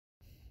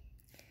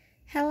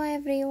Hello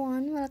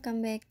everyone,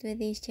 welcome back to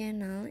this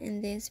channel. In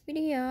this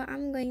video,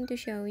 I'm going to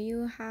show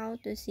you how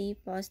to see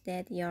posts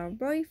that your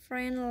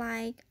boyfriend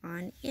like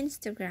on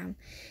Instagram.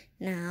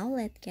 Now,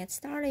 let's get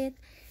started.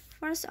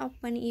 First,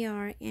 open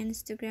your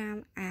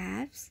Instagram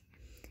apps.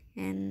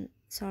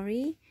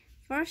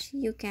 First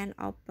you can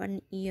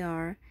open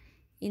your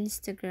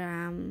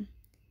Instagram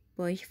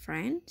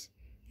boyfriend.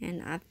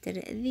 And after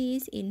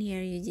this, in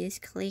here you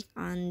just click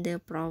on the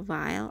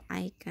profile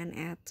icon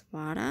at the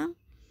bottom.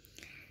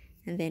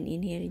 And then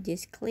in here you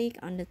just click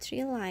on the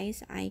three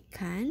lines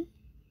icon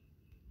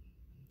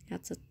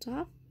at the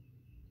top,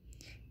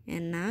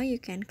 and now you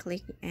can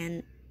click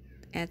and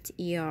add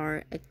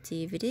your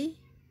activity,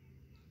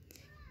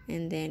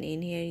 and then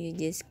in here you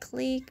just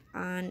click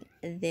on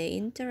the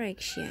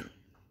interaction.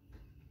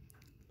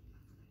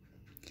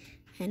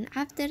 And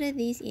after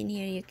this, in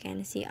here you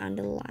can see on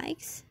the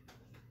likes,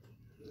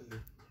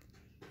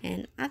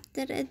 and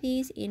after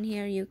this, in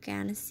here you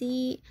can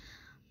see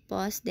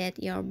post that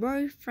your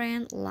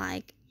boyfriend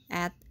like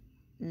at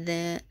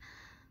the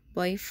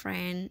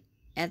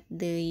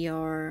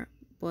your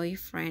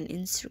boyfriend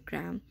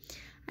Instagram.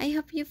 I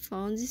hope you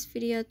found this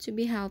video to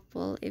be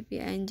helpful. If you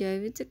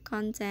enjoyed the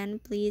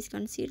content, please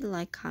consider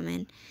like,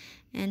 comment,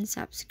 and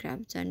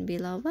subscribe down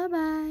below. Bye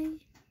bye.